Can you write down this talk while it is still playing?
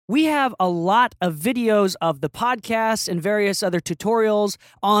we have a lot of videos of the podcast and various other tutorials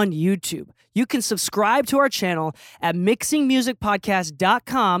on YouTube. You can subscribe to our channel at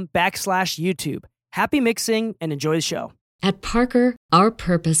mixingmusicpodcast.com/YouTube. Happy mixing and enjoy the show. At Parker, our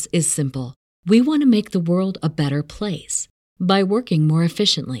purpose is simple. We want to make the world a better place by working more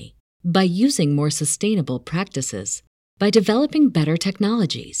efficiently, by using more sustainable practices, by developing better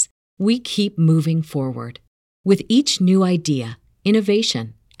technologies. We keep moving forward. With each new idea,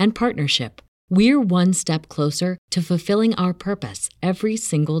 innovation, and partnership, we're one step closer to fulfilling our purpose every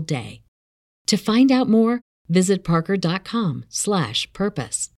single day. To find out more, visit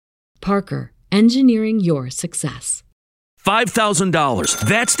parker.com/purpose. Parker, engineering your success. $5,000.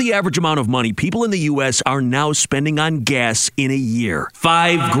 That's the average amount of money people in the U.S. are now spending on gas in a year.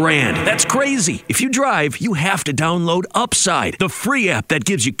 $5,000. That's crazy. If you drive, you have to download Upside, the free app that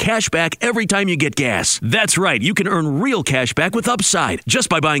gives you cash back every time you get gas. That's right. You can earn real cash back with Upside just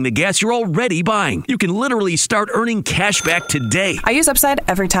by buying the gas you're already buying. You can literally start earning cash back today. I use Upside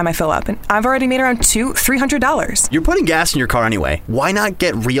every time I fill up, and I've already made around $300. You're putting gas in your car anyway. Why not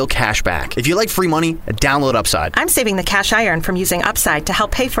get real cash back? If you like free money, download Upside. I'm saving the cash I earn from using Upside to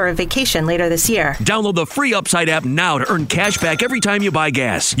help pay for a vacation later this year. Download the free Upside app now to earn cash back every time you buy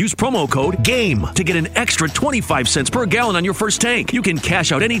gas. Use promo code GAME to get an extra 25 cents per gallon on your first tank. You can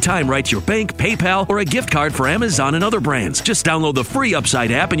cash out anytime right to your bank, PayPal, or a gift card for Amazon and other brands. Just download the free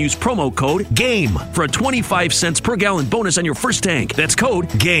Upside app and use promo code GAME for a 25 cents per gallon bonus on your first tank. That's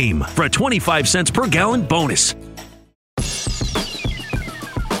code GAME for a 25 cents per gallon bonus.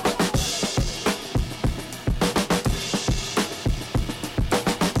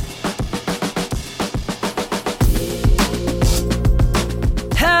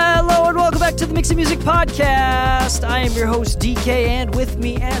 To the Mixing Music Podcast. I am your host, DK, and with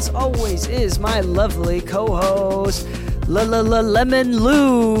me, as always, is my lovely co-host, Lemon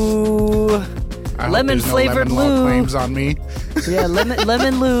Lou. Lemon flavored Lou. Claims on me. Yeah,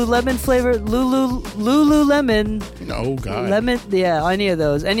 lemon Lou, lemon flavored Lulu lemon. Oh God. Lemon. Yeah, any of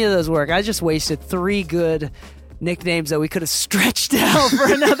those work. I just wasted 3 good nicknames that we could have stretched out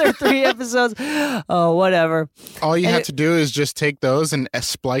for another 3 episodes. Oh, whatever. All you have to do is just take those and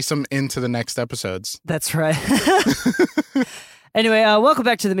splice them into the next episodes. That's right. Anyway, welcome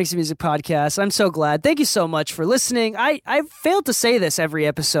back to the Mixing Music Podcast. I'm so glad. Thank you so much for listening. I failed to say this every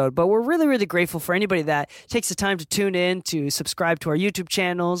episode, but we're really, really grateful for anybody that takes the time to tune in, to subscribe to our YouTube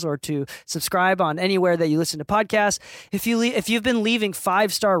channels, or to subscribe on anywhere that you listen to podcasts. If you've been leaving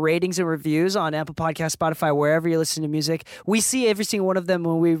 5-star ratings and reviews on Apple Podcasts, Spotify, wherever you listen to music, we see every single one of them,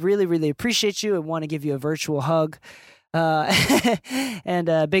 and we really, really appreciate you and want to give you a virtual hug. And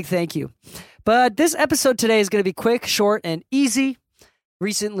a big thank you. But this episode today is going to be quick, short, and easy.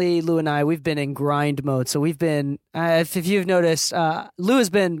 Recently, Lou and I, we've been in grind mode. So we've been, if you've noticed, Lou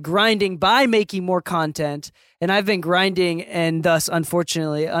has been grinding by making more content, and I've been grinding and thus,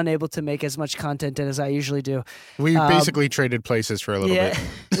 unfortunately, unable to make as much content as I usually do. We basically traded places for a little bit.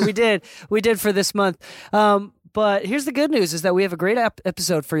 We did. We did for this month. But here's the good news is that we have a great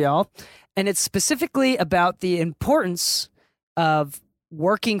episode for y'all, and it's specifically about the importance of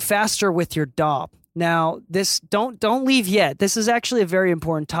working faster with your DAW. Now, this don't leave yet. This is actually a very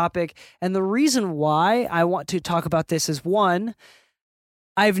important topic, and the reason why I want to talk about this is, one,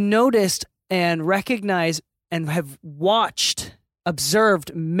 I've noticed and recognized and have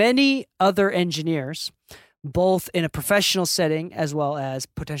observed many other engineers, both in a professional setting as well as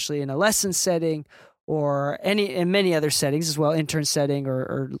potentially in a lesson setting, or in many other settings as well, intern setting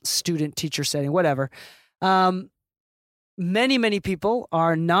or student teacher setting, whatever. Many people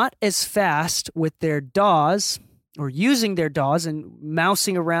are not as fast with their DAWs or using their DAWs and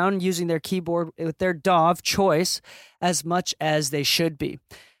mousing around using their keyboard with their DAW of choice as much as they should be.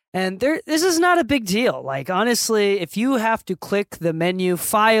 And this is not a big deal. Like, honestly, if you have to click the menu,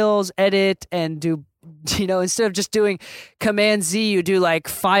 files, edit, and do, instead of just doing Command Z, you do like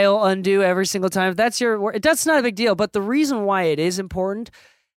file undo every single time. That's not a big deal. But the reason why it is important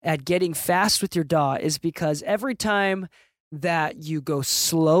at getting fast with your DAW is because every time that you go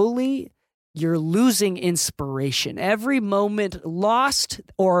slowly, you're losing inspiration. Every moment lost,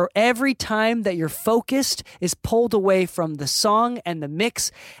 or every time that you're focused, is pulled away from the song and the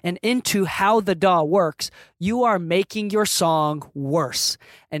mix and into how the DAW works. You are making your song worse,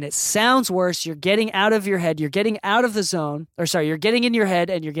 and it sounds worse. You're getting out of your head. You're getting out of the zone. You're getting in your head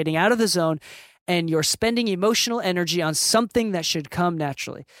and you're getting out of the zone. And you're spending emotional energy on something that should come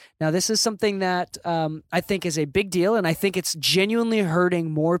naturally. Now, this is something that I think is a big deal, and I think it's genuinely hurting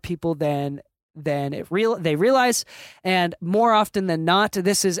more people than than they realize. And more often than not,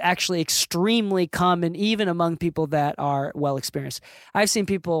 this is actually extremely common, even among people that are well experienced. I've seen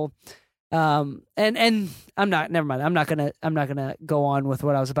people, and never mind. I'm not gonna go on with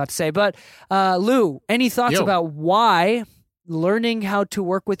what I was about to say. But Lou, any thoughts about why learning how to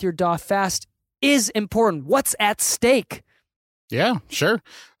work with your DAW fast is important? What's at stake? Yeah, sure.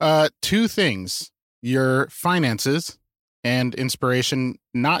 Two things: your finances and inspiration,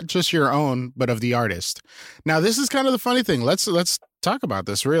 not just your own, but of the artist. Now, this is kind of the funny thing. Let's talk about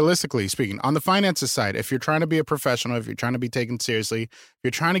this realistically speaking. On the finances side, if you're trying to be a professional, if you're trying to be taken seriously, if you're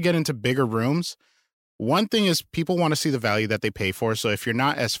trying to get into bigger rooms, one thing is people want to see the value that they pay for. So if you're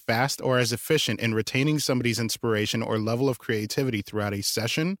not as fast or as efficient in retaining somebody's inspiration or level of creativity throughout a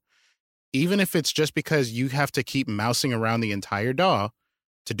session, even if it's just because you have to keep mousing around the entire DAW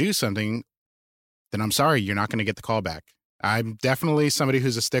to do something, then I'm sorry, you're not going to get the call back. I'm definitely somebody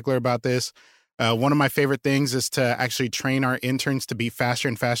who's a stickler about this. One of my favorite things is to actually train our interns to be faster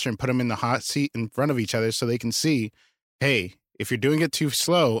and faster and put them in the hot seat in front of each other so they can see, hey, if you're doing it too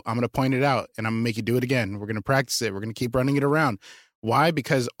slow, I'm going to point it out and I'm going to make you do it again. We're going to practice it. We're going to keep running it around. Why?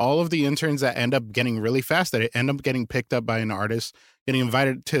 Because all of the interns that end up getting really fast at it end up getting picked up by an artist, getting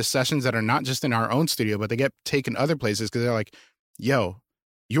invited to sessions that are not just in our own studio, but they get taken other places because they're like, yo,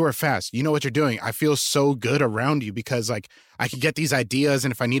 you are fast. You know what you're doing. I feel so good around you because like I can get these ideas.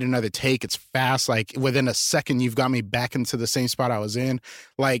 And if I need another take, it's fast. Like within a second, you've got me back into the same spot I was in.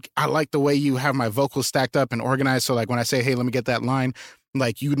 Like, I like the way you have my vocals stacked up and organized. So like when I say, hey, let me get that line,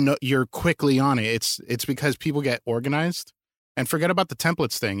 like, you know, you're quickly on it. It's because people get organized and forget about the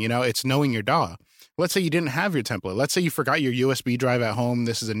templates thing. You know, it's knowing your DAW. Let's say you didn't have your template. Let's say you forgot your USB drive at home.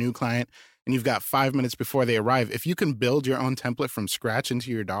 This is a new client. And you've got 5 minutes before they arrive. If you can build your own template from scratch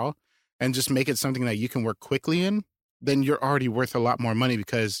into your DAW and just make it something that you can work quickly in, then you're already worth a lot more money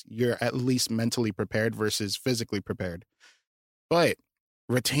because you're at least mentally prepared versus physically prepared. But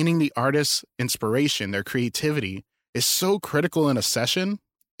retaining the artist's inspiration, their creativity, is so critical in a session,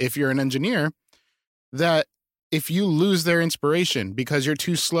 if you're an engineer, that if you lose their inspiration because you're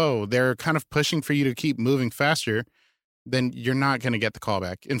too slow, they're kind of pushing for you to keep moving faster, then you're not going to get the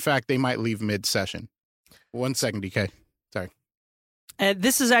callback. In fact, they might leave mid-session. 1 second, DK. Sorry. And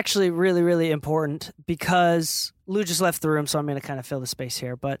this is actually really, really important because Lou just left the room, so I'm going to kind of fill the space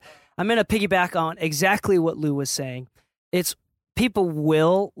here. But I'm going to piggyback on exactly what Lou was saying. It's people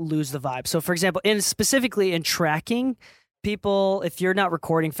will lose the vibe. So, for example, specifically in tracking, people, if you're not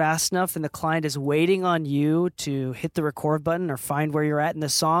recording fast enough and the client is waiting on you to hit the record button or find where you're at in the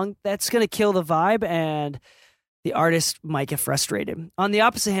song, that's going to kill the vibe and the artist might get frustrated. On the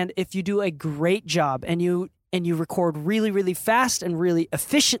opposite hand, if you do a great job and you record really, really fast and really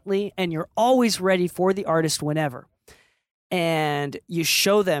efficiently, and you're always ready for the artist whenever, and you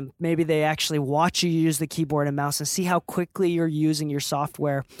show them, maybe they actually watch you use the keyboard and mouse and see how quickly you're using your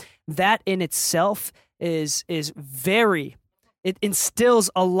software, that in itself is very, it instills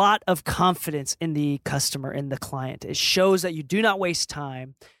a lot of confidence in the customer, in the client. It shows that you do not waste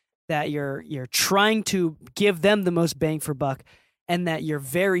time, that you're trying to give them the most bang for buck, and that you're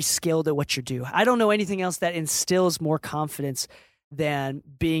very skilled at what you do. I don't know anything else that instills more confidence than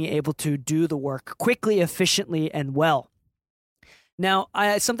being able to do the work quickly, efficiently, and well. Now,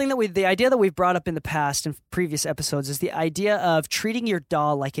 the idea that we've brought up in the past in previous episodes is the idea of treating your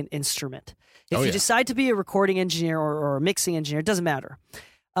DAW like an instrument. If you decide to be a recording engineer or a mixing engineer, it doesn't matter.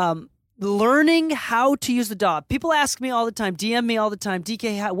 Learning how to use the DAW. People ask me all the time, DM me all the time,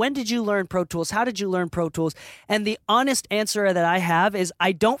 DK, when did you learn Pro Tools? How did you learn Pro Tools? And the honest answer that I have is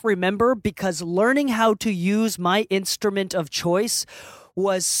I don't remember, because learning how to use my instrument of choice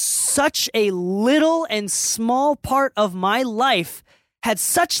was such a little and small part of my life, had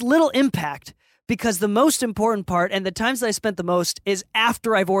such little impact, because the most important part and the times that I spent the most is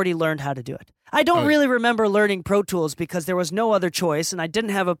after I've already learned how to do it. I don't really remember learning Pro Tools because there was no other choice and I didn't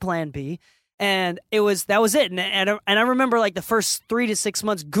have a plan B. And that was it. And I remember like the first 3 to 6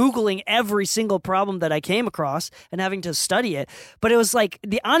 months Googling every single problem that I came across and having to study it. But it was like,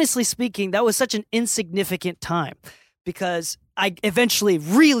 honestly speaking, that was such an insignificant time, because I eventually,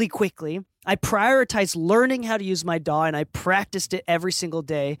 really quickly, I prioritized learning how to use my DAW and I practiced it every single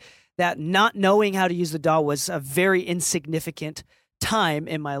day. That not knowing how to use the DAW was a very insignificant time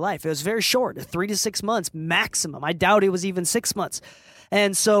in my life. It was very short, 3 to 6 months maximum. I doubt it was even 6 months.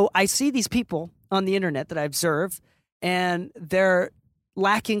 And so I see these people on the internet that I observe, and they're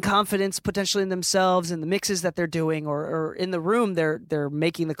lacking confidence potentially in themselves and the mixes that they're doing, or in the room they're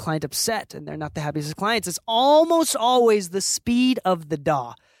making the client upset and they're not the happiest of clients. It's almost always the speed of the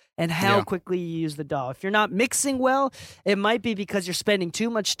DAW. and how Yeah. quickly you use the DAW. If you're not mixing well, it might be because you're spending too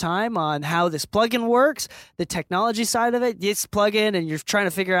much time on how this plugin works, the technology side of it. This plugin, and you're trying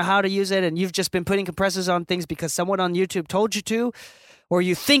to figure out how to use it, and you've just been putting compressors on things because someone on YouTube told you to, or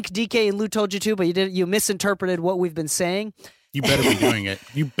you think DK and Lou told you to, but you misinterpreted what we've been saying. You better be doing it.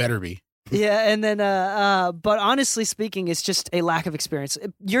 You better be. Yeah, and then, but honestly speaking, it's just a lack of experience.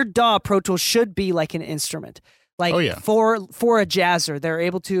 Your DAW Pro Tools should be like an instrument. Like Oh, yeah. for a jazzer, they're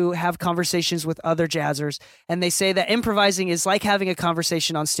able to have conversations with other jazzers, and they say that improvising is like having a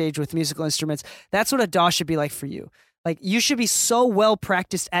conversation on stage with musical instruments. That's what a DAW should be like for you. Like you should be so well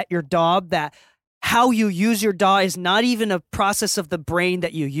practiced at your DAW that how you use your DAW is not even a process of the brain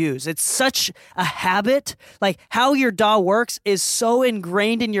that you use. It's such a habit. Like how your DAW works is so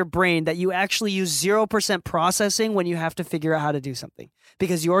ingrained in your brain that you actually use 0% processing when you have to figure out how to do something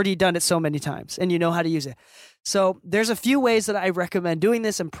because you already done it so many times and you know how to use it. So there's a few ways that I recommend doing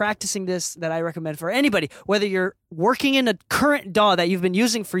this and practicing this that I recommend for anybody, whether you're working in a current DAW that you've been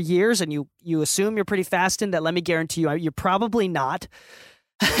using for years and you assume you're pretty fast in that. Let me guarantee you, you're probably not.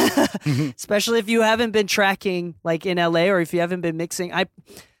 Especially if you haven't been tracking like in LA or if you haven't been mixing. I'm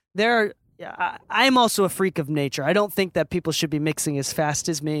also a freak of nature. I don't think that people should be mixing as fast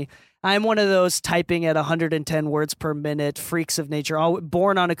as me. I'm one of those typing at 110 words per minute freaks of nature, all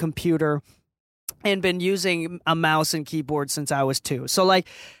born on a computer and been using a mouse and keyboard since I was 2. So like,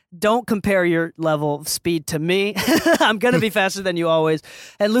 don't compare your level of speed to me. I'm going to be faster than you always,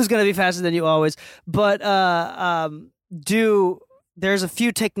 and Lou's going to be faster than you always. But there's a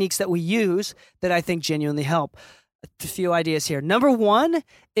few techniques that we use that I think genuinely help. A few ideas here. Number one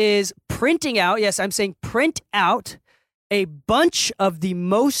is printing out. Yes, I'm saying print out a bunch of the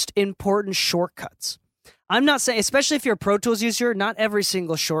most important shortcuts. I'm not saying, especially if you're a Pro Tools user, not every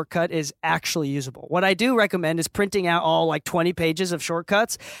single shortcut is actually usable. What I do recommend is printing out all like 20 pages of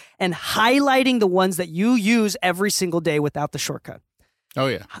shortcuts and highlighting the ones that you use every single day without the shortcut. Oh,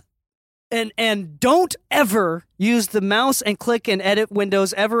 yeah. And don't ever use the mouse and click and edit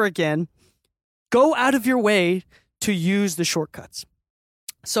windows ever again. Go out of your way to use the shortcuts.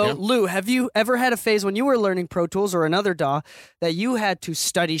 So, Yeah. Lou, have you ever had a phase when you were learning Pro Tools or another DAW that you had to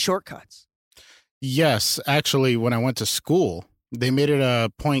study shortcuts? Yes, actually, when I went to school, they made it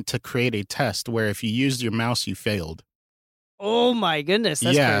a point to create a test where if you used your mouse, you failed. Oh my goodness,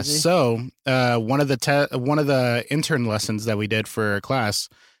 that's crazy. So one of the intern lessons that we did for a class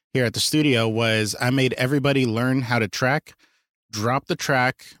here at the studio was I made everybody learn how to track, drop the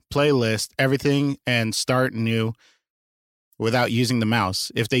track, playlist, everything, and start new without using the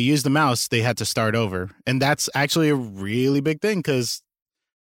mouse. If they used the mouse, they had to start over. And that's actually a really big thing because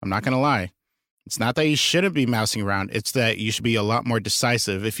I'm not going to lie. It's not that you shouldn't be mousing around. It's that you should be a lot more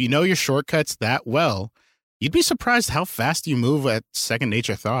decisive. If you know your shortcuts that well, you'd be surprised how fast you move at second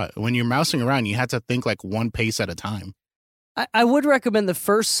nature thought. When you're mousing around, you have to think like one pace at a time. I would recommend the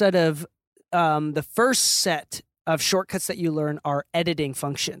first set of shortcuts that you learn are editing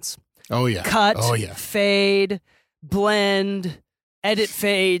functions. Oh, yeah. Cut, Oh, yeah. fade, blend, edit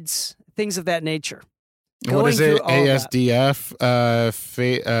fades, things of that nature. What is it? Going through all of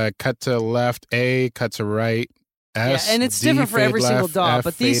ASDF, cut to left, A, cut to right, S, yeah, and it's D, different for fade every single left, DAW, F,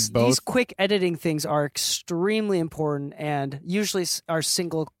 but fade these both. quick editing things are extremely important and usually are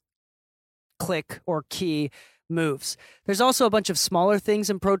single click or key moves. There's also a bunch of smaller things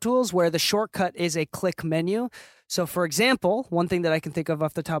in Pro Tools where the shortcut is a click menu. So for example, one thing that I can think of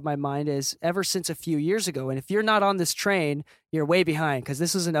off the top of my mind is ever since a few years ago, and if you're not on this train, you're way behind because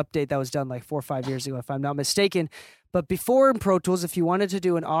this was an update that was done like 4 or 5 years ago, if I'm not mistaken. But before in Pro Tools, if you wanted to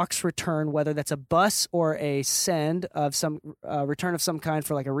do an aux return, whether that's a bus or a send of some return of some kind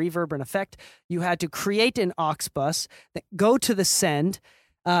for like a reverb or an effect, you had to create an aux bus, go to the send,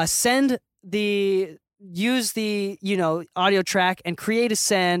 use the audio track and create a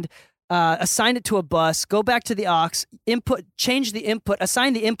send, assign it to a bus, go back to the aux, input, change the input,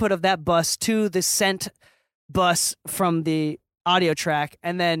 assign the input of that bus to the sent bus from the audio track,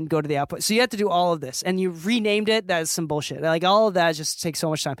 and then go to the output. So you have to do all of this, and you renamed it. That is some bullshit. Like all of that just takes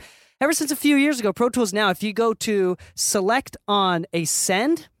so much time. Ever since a few years ago, Pro Tools now, if you go to select on a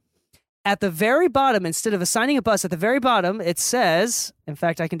send, at the very bottom, instead of assigning a bus, at the very bottom, it says, in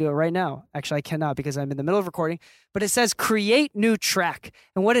fact, I can do it right now. Actually, I cannot because I'm in the middle of recording, but it says create new track.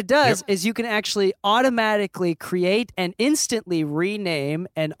 And what it does is you can actually automatically create and instantly rename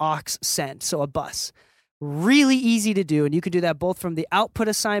an aux send, so a bus. Really easy to do, and you can do that both from the output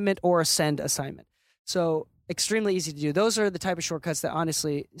assignment or a send assignment. So extremely easy to do. Those are the type of shortcuts that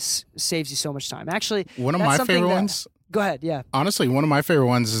honestly saves you so much time. Actually, One of that's my something favorite that- ones Go ahead. Yeah. Honestly, one of my favorite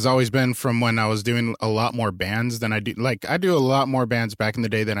ones has always been from when I was doing a lot more bands than I do. Like, I do a lot more bands back in the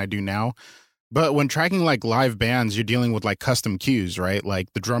day than I do now. But when tracking like live bands, you're dealing with like custom cues, right?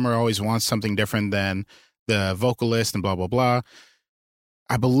 Like the drummer always wants something different than the vocalist and blah, blah, blah.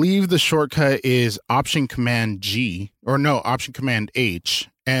 I believe the shortcut is Option Command G, or no, Option Command H.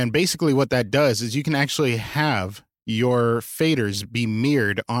 And basically what that does is you can actually have your faders be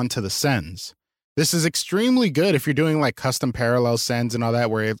mirrored onto the sends. This is extremely good if you're doing like custom parallel sends and all that,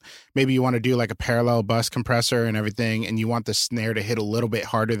 where maybe you want to do like a parallel bus compressor and everything, and you want the snare to hit a little bit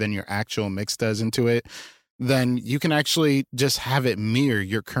harder than your actual mix does into it. Then you can actually just have it mirror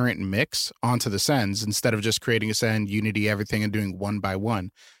your current mix onto the sends instead of just creating a send, Unity, everything, and doing one by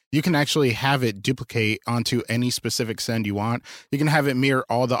one. You can actually have it duplicate onto any specific send you want. You can have it mirror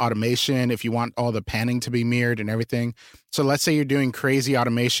all the automation if you want all the panning to be mirrored and everything. So let's say you're doing crazy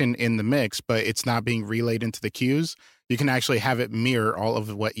automation in the mix, but it's not being relayed into the cues. You can actually have it mirror all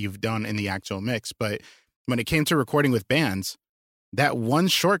of what you've done in the actual mix. But when it came to recording with bands, that one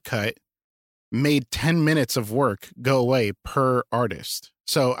shortcut made 10 minutes of work go away per artist.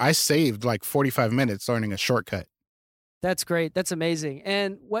 So I saved like 45 minutes learning a shortcut. That's great. That's amazing.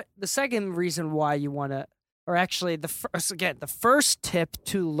 And what the second reason why you want to, or actually the first tip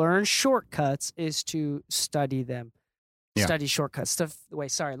to learn shortcuts is to study them. Yeah. Study shortcuts. Let me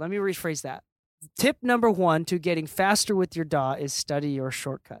rephrase that. Tip number 1 to getting faster with your DAW is study your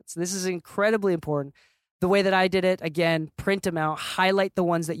shortcuts. This is incredibly important. The way that I did it, again, print them out, highlight the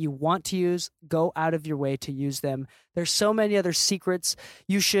ones that you want to use, go out of your way to use them. There's so many other secrets.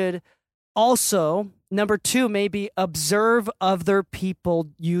 You should also, number 2, maybe observe other people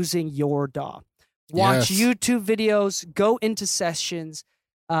using your DAW. Watch YouTube videos, go into sessions,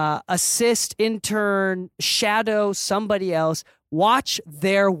 assist, intern, shadow somebody else. Watch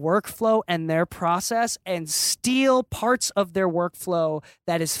their workflow and their process and steal parts of their workflow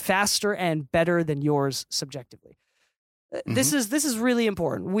that is faster and better than yours subjectively. This is really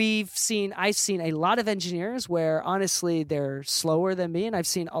important. I've seen a lot of engineers where honestly they're slower than me, and I've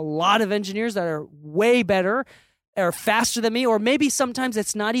seen a lot of engineers that are way better or faster than me, or maybe sometimes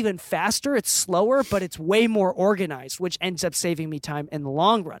it's not even faster, it's slower, but it's way more organized, which ends up saving me time in the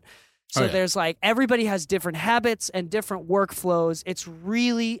long run. So there's like, everybody has different habits and different workflows. It's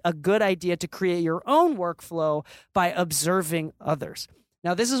really a good idea to create your own workflow by observing others.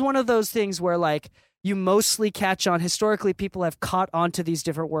 Now, this is one of those things where like you mostly catch on. Historically, people have caught onto these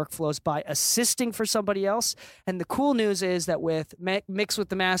different workflows by assisting for somebody else. And the cool news is that with Mix with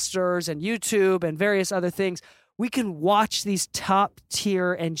the Masters and YouTube and various other things, we can watch these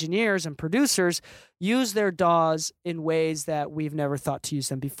top-tier engineers and producers use their DAWs in ways that we've never thought to use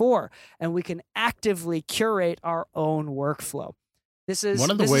them before. And we can actively curate our own workflow. This is one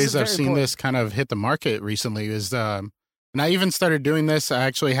of the ways I've seen this kind of hit the market recently is, and I even started doing this. I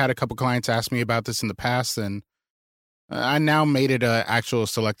actually had a couple clients ask me about this in the past, and I now made it an actual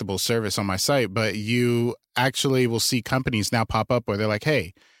selectable service on my site. But you actually will see companies now pop up where they're like,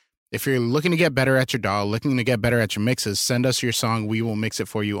 hey, if you're looking to get better at your DAW, looking to get better at your mixes, send us your song. We will mix it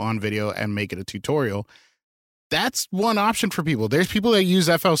for you on video and make it a tutorial. That's one option for people. There's people that use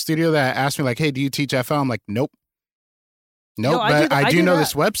FL Studio that ask me like, hey, do you teach FL? I'm like, nope. But I do know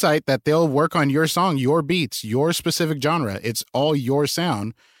this website that they'll work on your song, your beats, your specific genre. It's all your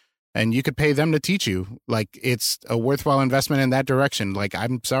sound, and you could pay them to teach you. Like, it's a worthwhile investment in that direction. Like,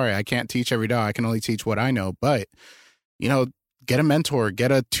 I'm sorry, I can't teach every DAW. I can only teach what I know. But, get a mentor,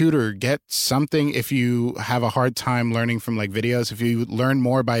 get a tutor, get something. If you have a hard time learning from like videos, if you learn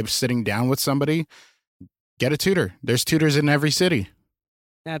more by sitting down with somebody, get a tutor. There's tutors in every city.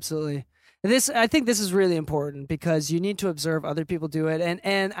 Absolutely. I think this is really important because you need to observe other people do it.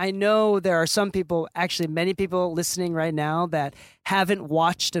 And I know there are some people, actually many people listening right now that haven't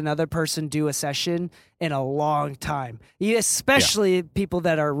watched another person do a session in a long time, especially people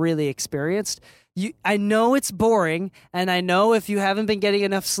that are really experienced. I know it's boring, and I know if you haven't been getting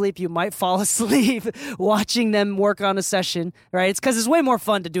enough sleep, you might fall asleep watching them work on a session, right? It's because it's way more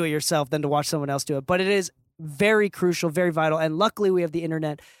fun to do it yourself than to watch someone else do it. But it is very crucial, very vital. And luckily, we have the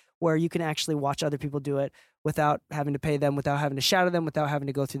internet where you can actually watch other people do it without having to pay them, without having to shadow them, without having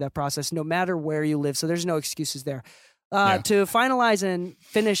to go through that process, no matter where you live. So there's no excuses there. To finalize and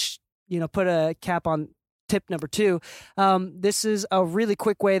finish, put a cap on tip number 2. This is a really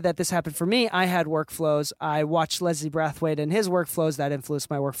quick way that this happened for me. I had workflows. I watched Leslie Brathwaite and his workflows. That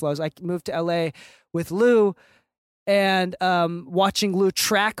influenced my workflows. I moved to LA with Lou, and watching Lou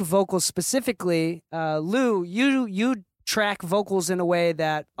track vocals specifically. Lou, you track vocals in a way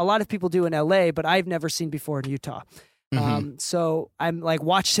that a lot of people do in LA, but I've never seen before in Utah. So I'm like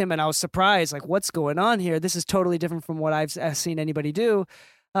watched him and I was surprised, like what's going on here? This is totally different from what I've seen anybody do.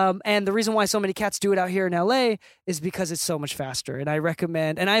 And the reason why so many cats do it out here in LA is because it's so much faster. And I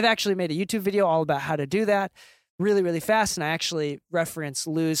recommend, and I've actually made a YouTube video all about how to do that really, really fast. And I actually reference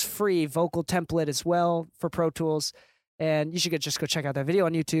Lou's free vocal template as well for Pro Tools. And you should just go check out that video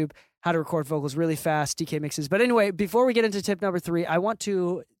on YouTube, how to record vocals really fast, DK mixes. But anyway, before we get into tip number 3, I want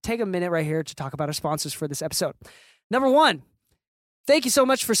to take a minute right here to talk about our sponsors for this episode. Number 1, thank you so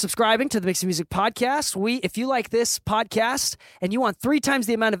much for subscribing to the Mixing Music Podcast. If you like this podcast and you want 3 times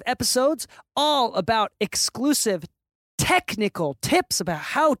the amount of episodes, all about exclusive technical tips about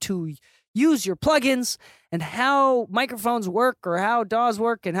how to use your plugins and how microphones work or how DAWs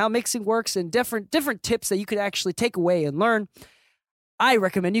work and how mixing works and different tips that you could actually take away and learn, I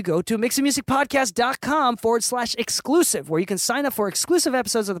recommend you go to mixingmusicpodcast.com/exclusive, where you can sign up for exclusive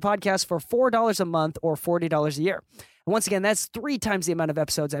episodes of the podcast for $4 a month or $40 a year. And once again, that's 3 times the amount of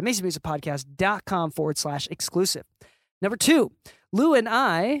episodes at mixingmusicpodcast.com/exclusive. Number 2, Lou and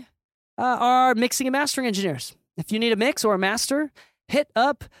I are mixing and mastering engineers. If you need a mix or a master, hit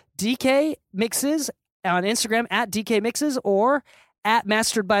up DK Mixes on Instagram at DK Mixes or at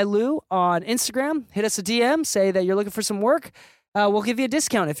Mastered by Lou on Instagram. Hit us a DM, say that you're looking for some work. We'll give you a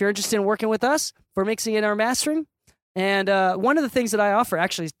discount if you're interested in working with us for mixing and our mastering. And one of the things that I offer,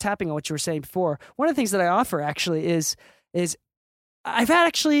 actually tapping on what you were saying before, one of the things that I offer actually is I've had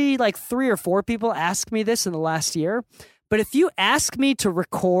actually like 3 or 4 people ask me this in the last year. But if you ask me to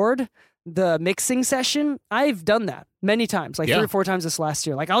record the mixing session, I've done that many times, like 3 or 4 times this last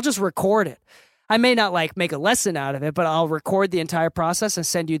year. Like I'll just record it. I may not like make a lesson out of it, but I'll record the entire process and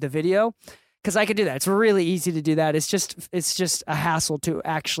send you the video. Because I could do that. It's really easy to do that. It's just a hassle to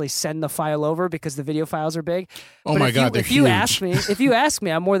actually send the file over because the video files are big. Oh my God, they're huge. If you ask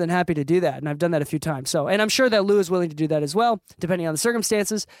me, I'm more than happy to do that, and I've done that a few times. So, and I'm sure that Lou is willing to do that as well, depending on the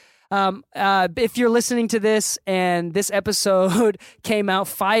circumstances. If you're listening to this and this episode came out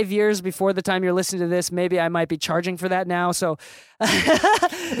 5 years before the time you're listening to this, maybe I might be charging for that now. So,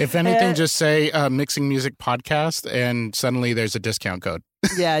 if anything, just say Mixing Music Podcast, and suddenly there's a discount code.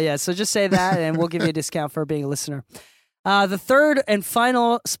 Yeah. So just say that, and we'll give you a discount for being a listener. The third and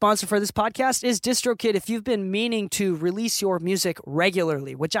final sponsor for this podcast is DistroKid. If you've been meaning to release your music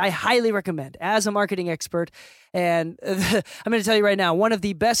regularly, which I highly recommend as a marketing expert, and I'm going to tell you right now, one of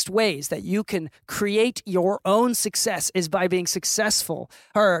the best ways that you can create your own success is by being successful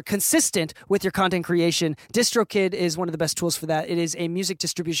or consistent with your content creation. DistroKid is one of the best tools for that. It is a music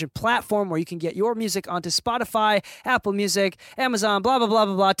distribution platform where you can get your music onto Spotify, Apple Music, Amazon, blah, blah, blah,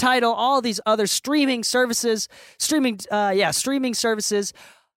 blah, blah, Tidal, all these other streaming services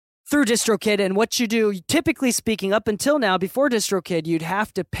through DistroKid. And what you do, typically speaking, up until now, before DistroKid, you'd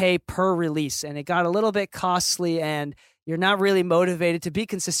have to pay per release, and it got a little bit costly, and you're not really motivated to be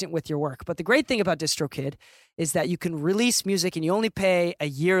consistent with your work. But the great thing about DistroKid is that you can release music and you only pay a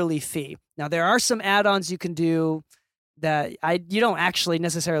yearly fee. Now, there are some add-ons you can do that you don't actually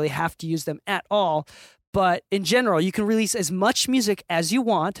necessarily have to use them at all, but in general, you can release as much music as you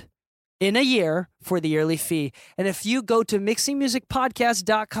want in a year for the yearly fee. And if you go to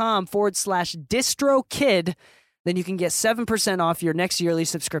mixingmusicpodcast.com/DistroKid, then you can get 7% off your next yearly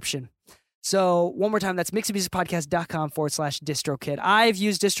subscription. So one more time, that's mixingmusicpodcast.com/DistroKid. I've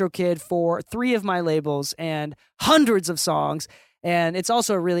used DistroKid for 3 of my labels and hundreds of songs. And it's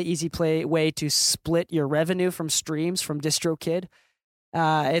also a really easy way to split your revenue from streams from DistroKid.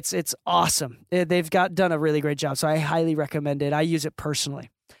 It's awesome. They've done a really great job. So I highly recommend it. I use it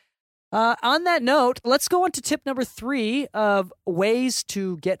personally. On that note, let's go on to tip number 3 of ways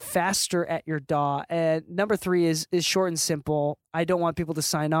to get faster at your DAW. And number 3 is short and simple. I don't want people to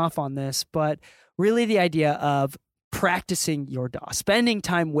sign off on this, but really the idea of practicing your DAW, spending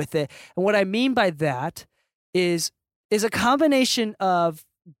time with it. And what I mean by that is a combination of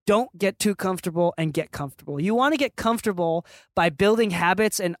don't get too comfortable and get comfortable. You want to get comfortable by building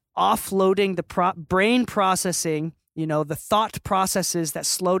habits and offloading the brain processing, the thought processes that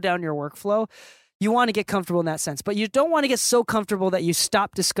slow down your workflow. You want to get comfortable in that sense, but you don't want to get so comfortable that you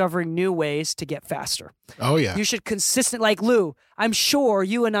stop discovering new ways to get faster. Oh, yeah. You should like Lou, I'm sure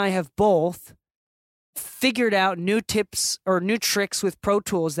you and I have both figured out new tips or new tricks with Pro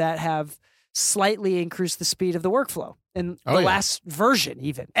Tools that have slightly increased the speed of the workflow. In the last version,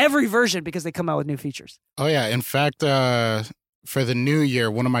 even. Every version, because they come out with new features. Oh, yeah. In fact, for the new year,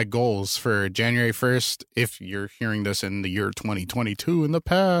 one of my goals for January 1st, if you're hearing this in the year 2022 in the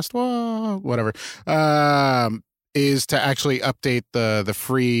past, whatever, is to actually update the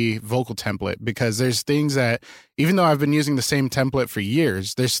free vocal template, because there's things that, even though I've been using the same template for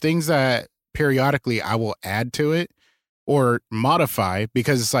years, there's things that periodically I will add to it or modify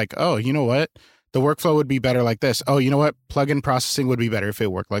because it's like, oh, you know what? The workflow would be better like this. Oh, you know what? Plugin processing would be better if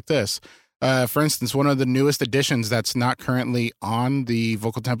it worked like this. For instance, one of the newest additions that's not currently on the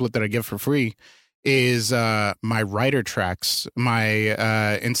vocal template that I give for free is my writer tracks.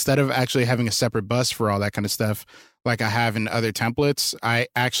 Instead of actually having a separate bus for all that kind of stuff like I have in other templates, I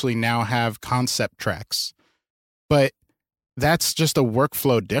actually now have concept tracks. But that's just a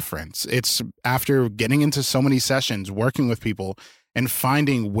workflow difference. It's after getting into so many sessions, working with people, and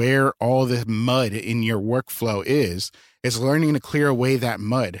finding where all the mud in your workflow is learning to clear away that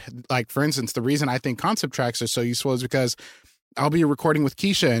mud. Like, for instance, the reason I think concept tracks are so useful is because I'll be recording with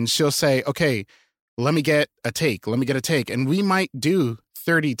Keisha and she'll say, okay, let me get a take. And we might do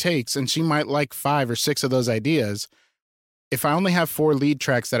 30 takes and she might like 5 or 6 of those ideas. If I only have 4 lead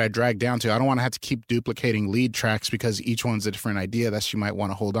tracks that I drag down to, I don't want to have to keep duplicating lead tracks because each one's a different idea that she might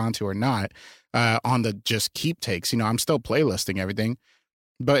want to hold on to or not on the just keep takes. I'm still playlisting everything.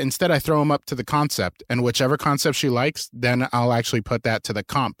 But instead, I throw them up to the concept, and whichever concept she likes, then I'll actually put that to the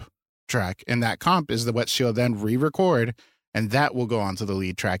comp track. And that comp is what she'll then re-record, and that will go onto the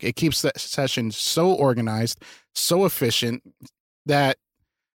lead track. It keeps the session so organized, so efficient that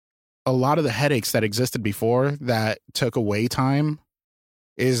a lot of the headaches that existed before that took away time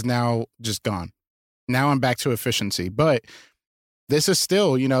is now just gone. Now I'm back to efficiency. But this is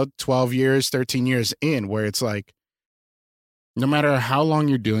still, 12 years, 13 years in, where it's like, no matter how long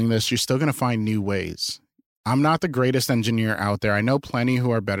you're doing this, you're still going to find new ways. I'm not the greatest engineer out there. I know plenty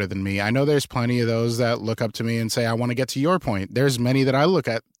who are better than me. I know there's plenty of those that look up to me and say, I want to get to your point. There's many that I look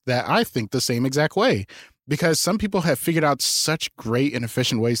at that I think the same exact way, because some people have figured out such great and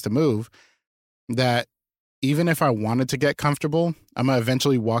efficient ways to move that even if I wanted to get comfortable, I'm going to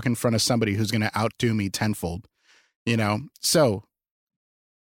eventually walk in front of somebody who's going to outdo me tenfold, So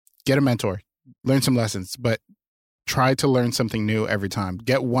get a mentor, learn some lessons, but try to learn something new every time.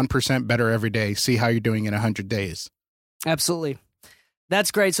 Get 1% better every day. See how you're doing in 100 days. Absolutely.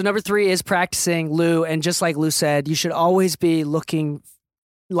 That's great. So number 3 is practicing, Lou. And just like Lou said, you should always be look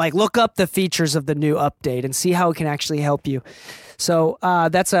up the features of the new update and see how it can actually help you. So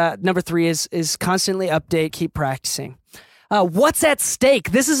that's number 3 is constantly update, keep practicing. What's at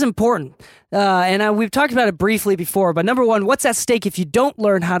stake? This is important. And we've talked about it briefly before, but number 1, what's at stake if you don't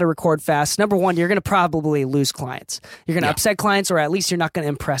learn how to record fast? Number 1, you're going to probably lose clients. You're going to upset clients, or at least you're not going to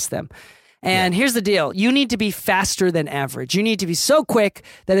impress them. And here's the deal. You need to be faster than average. You need to be so quick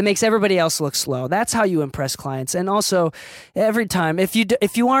that it makes everybody else look slow. That's how you impress clients. And also, every time, if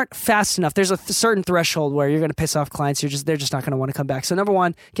you aren't fast enough, there's a certain threshold where you're going to piss off clients. They're just not going to want to come back. So number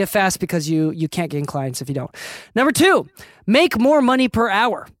 1, get fast, because you can't gain clients if you don't. Number 2, make more money per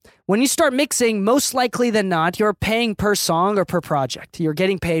hour. When you start mixing, most likely than not, you're paying per song or per project. You're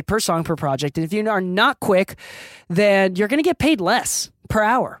getting paid per song, per project. And if you are not quick, then you're going to get paid less per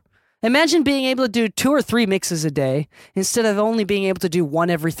hour. Imagine being able to do 2 or 3 mixes a day instead of only being able to do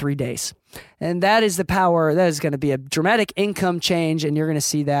 1 every 3 days. And that is the power. That is going to be a dramatic income change, and you're going to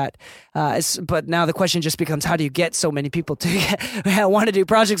see that. But now the question just becomes, how do you get so many people to want to do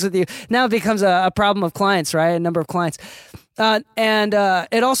projects with you? Now it becomes a problem of clients, right? A number of clients. And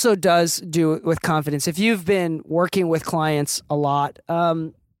it also does do with confidence. If you've been working with clients a lot,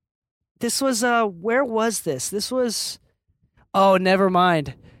 this was, where was this? This was, never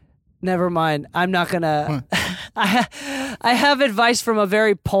mind. I'm not going to, I have advice from a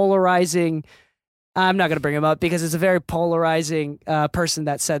very polarizing, I'm not going to bring him up because it's a very polarizing person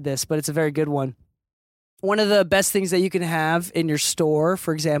that said this, but it's a very good one. One of the best things that you can have in your store,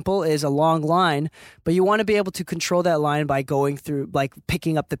 for example, is a long line, but you want to be able to control that line by going through, like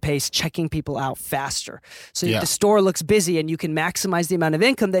picking up the pace, checking people out faster. So the store looks busy and you can maximize the amount of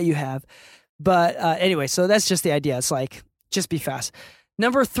income that you have. But anyway, so that's just the idea. It's like, just be fast.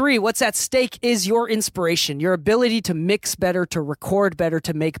 Number 3, what's at stake is your inspiration, your ability to mix better, to record better,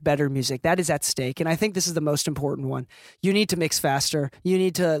 to make better music. That is at stake. And I think this is the most important one. You need to mix faster. You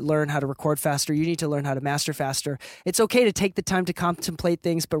need to learn how to record faster. You need to learn how to master faster. It's okay to take the time to contemplate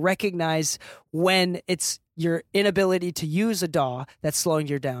things, but recognize when it's your inability to use a DAW that's slowing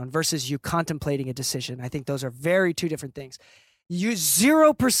you down versus you contemplating a decision. I think those are 2 different things.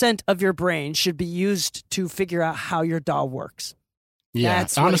 0% of your brain should be used to figure out how your DAW works. Yeah,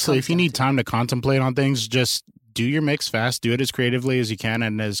 honestly, if you need time to contemplate on things, just do your mix fast, do it as creatively as you can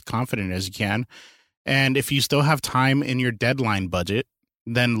and as confident as you can. And if you still have time in your deadline budget,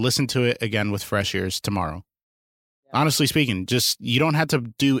 then listen to it again with fresh ears tomorrow. Yeah. Honestly speaking, you don't have to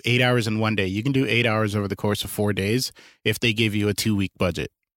do 8 hours in one day. You can do 8 hours over the course of 4 days if they give you a 2-week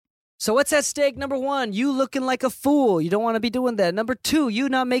budget. So what's at stake? Number 1, you looking like a fool. You don't want to be doing that. Number 2, you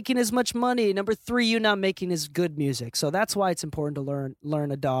not making as much money. Number 3, you not making as good music. So that's why it's important to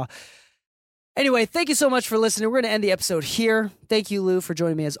learn a DAW. Anyway, thank you so much for listening. We're going to end the episode here. Thank you, Lou, for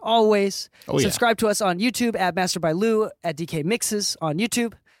joining me as always. Subscribe to us on YouTube at Master by Lou, at DK Mixes on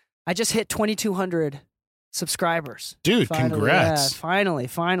YouTube. I just hit 2,200 subscribers. Dude, finally, congrats. Yeah, finally.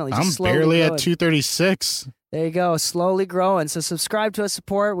 I'm barely at 236. There you go. Slowly growing. So subscribe to us,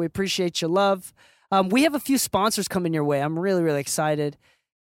 support. We appreciate your love. We have a few sponsors coming your way. I'm really, really excited.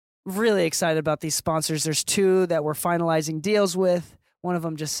 Really excited about these sponsors. There's 2 that we're finalizing deals with. One of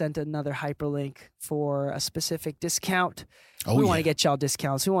them just sent another hyperlink for a specific discount. We want to get y'all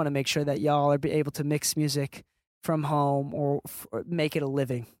discounts. We want to make sure that y'all are able to mix music from home or make it a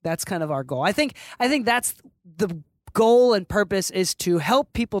living. That's kind of our goal. I think that's the goal and purpose, is to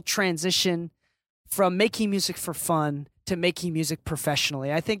help people transition from making music for fun to making music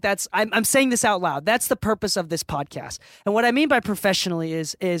professionally. I think I'm saying this out loud. That's the purpose of this podcast. And what I mean by professionally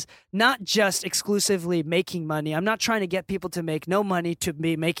is not just exclusively making money. I'm not trying to get people to make no money to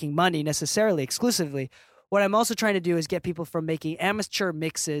be making money necessarily exclusively. What I'm also trying to do is get people from making amateur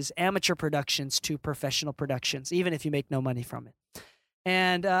mixes, amateur productions to professional productions, even if you make no money from it.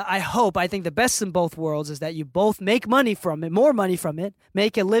 And I think the best in both worlds is that you both make money from it, more money from it,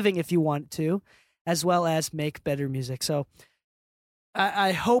 make a living if you want to, as well as make better music. So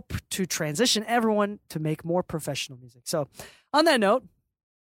I hope to transition everyone to make more professional music. So on that note,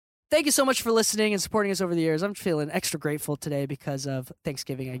 thank you so much for listening and supporting us over the years. I'm feeling extra grateful today because of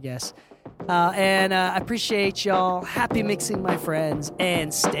Thanksgiving, I guess. And I appreciate y'all. Happy mixing, my friends,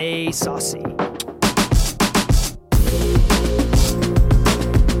 and stay saucy.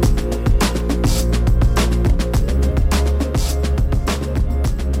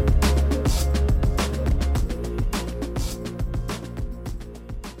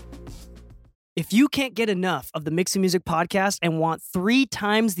 If you can't get enough of the Mixing Music Podcast and want 3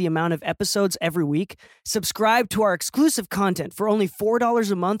 times the amount of episodes every week, subscribe to our exclusive content for only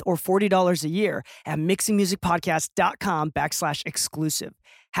 $4 a month or $40 a year at mixingmusicpodcast.com/exclusive.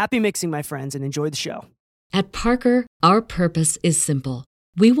 Happy mixing, my friends, and enjoy the show. At Parker, our purpose is simple.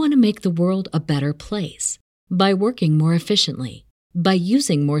 We want to make the world a better place by working more efficiently, by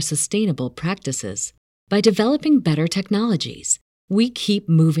using more sustainable practices, by developing better technologies. We keep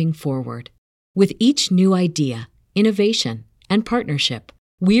moving forward. With each new idea, innovation, and partnership,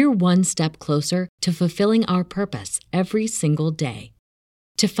 we're one step closer to fulfilling our purpose every single day.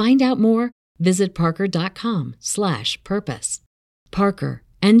 To find out more, visit parker.com/purpose. Parker,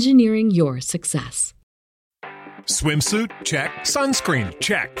 engineering your success. Swimsuit? Check. Sunscreen?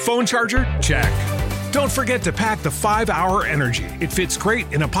 Check. Phone charger? Check. Don't forget to pack the 5-Hour Energy. It fits great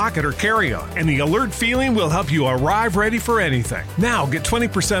in a pocket or carry-on, and the alert feeling will help you arrive ready for anything. Now get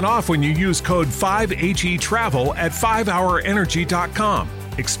 20% off when you use code 5HETRAVEL at 5hourenergy.com.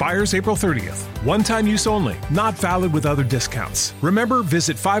 Expires April 30th. One-time use only. Not valid with other discounts. Remember,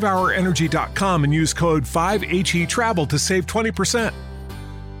 visit 5hourenergy.com and use code 5HETRAVEL to save 20%.